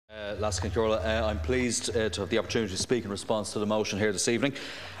I'm pleased to have the opportunity to speak in response to the motion here this evening.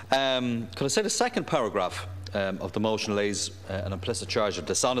 Could I say the second paragraph of the motion lays an implicit charge of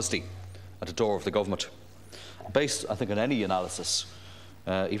dishonesty at the door of the government. Based, I think, on any analysis,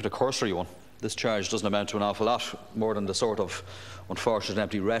 even a cursory one, this charge doesn't amount to an awful lot more than the sort of unfortunate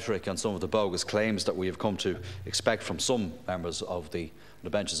empty rhetoric and some of the bogus claims that we have come to expect from some members of the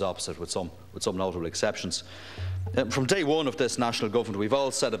benches opposite, with some notable exceptions. From day one of this national government, we've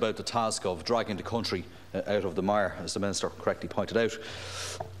all set about the task of dragging the country out of the mire, as the Minister correctly pointed out.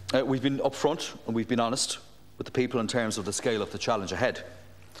 We've been upfront and we've been honest with the people in terms of the scale of the challenge ahead.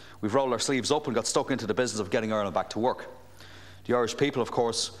 We've rolled our sleeves up and got stuck into the business of getting Ireland back to work. The Irish people, of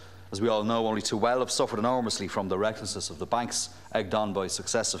course, as we all know only too well, have suffered enormously from the recklessness of the banks, egged on by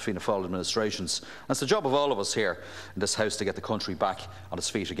successive Fianna Fáil administrations. And it's the job of all of us here in this House to get the country back on its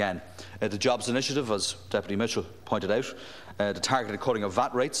feet again. The Jobs Initiative, as Deputy Mitchell pointed out, the targeted cutting of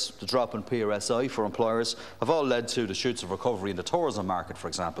VAT rates, the drop in PRSI for employers, have all led to the shoots of recovery in the tourism market, for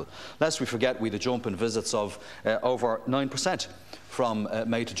example. Lest we forget, we had a jump in visits of over 9% from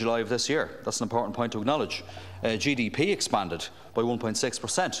May to July of this year. That's an important point to acknowledge. GDP expanded by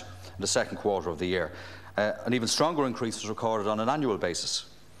 1.6% in the second quarter of the year. An even stronger increase was recorded on an annual basis.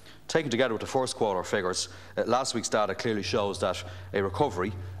 Taken together with the first quarter figures, last week's data clearly shows that a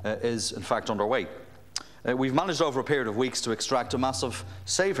recovery is in fact underway. We've managed over a period of weeks to extract a massive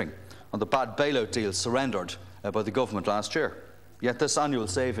saving on the bad bailout deals surrendered by the government last year. Yet this annual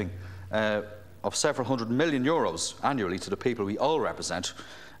saving of several hundred million euros annually to the people we all represent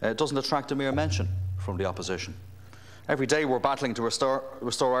doesn't attract a mere mention from the opposition. Every day we're battling to restore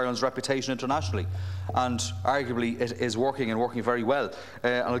Ireland's reputation internationally, and arguably it is working, and working very well.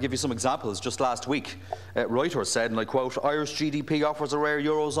 And I'll give you some examples. Just last week, Reuters said, and I quote, "Irish GDP offers a rare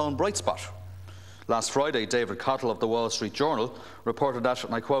Eurozone bright spot." Last Friday, David Cottle of the Wall Street Journal reported that,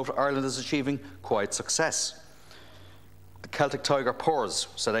 and I quote, "Ireland is achieving quiet success." The Celtic Tiger purrs,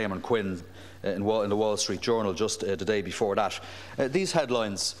 said Eamon Quinn in the Wall Street Journal just the day before that. These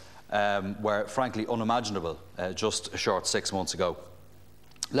headlines were frankly unimaginable just a short 6 months ago.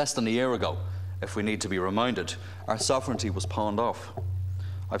 Less than a year ago, if we need to be reminded, our sovereignty was pawned off.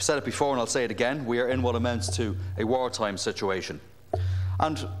 I've said it before and I'll say it again, we are in what amounts to a wartime situation.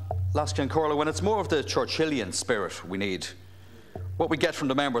 And last Corla, when it's more of the Churchillian spirit we need, what we get from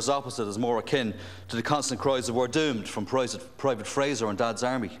the members opposite is more akin to the constant cries of "we're doomed" from Private Fraser and Dad's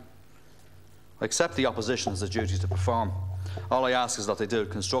Army. I accept the opposition has a duty to perform. All I ask is that they do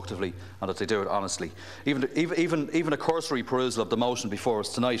it constructively and that they do it honestly. Even a cursory perusal of the motion before us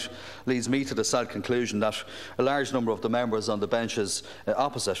tonight leads me to the sad conclusion that a large number of the members on the benches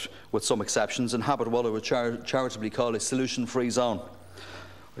opposite, with some exceptions, inhabit what I would charitably call a solution-free zone.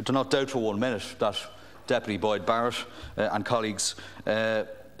 I do not doubt for 1 minute that Deputy Boyd Barrett and colleagues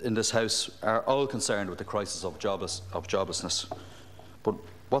in this House are all concerned with the crisis of joblessness. But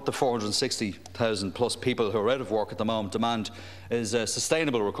what the 460,000 plus people who are out of work at the moment demand is a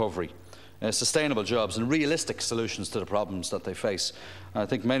sustainable recovery, sustainable jobs and realistic solutions to the problems that they face. And I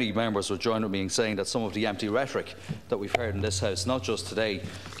think many members would join with me in saying that some of the empty rhetoric that we've heard in this House, not just today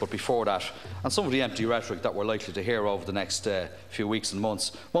but before that, and some of the empty rhetoric that we're likely to hear over the next few weeks and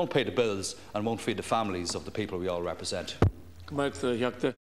months, won't pay the bills and won't feed the families of the people we all represent.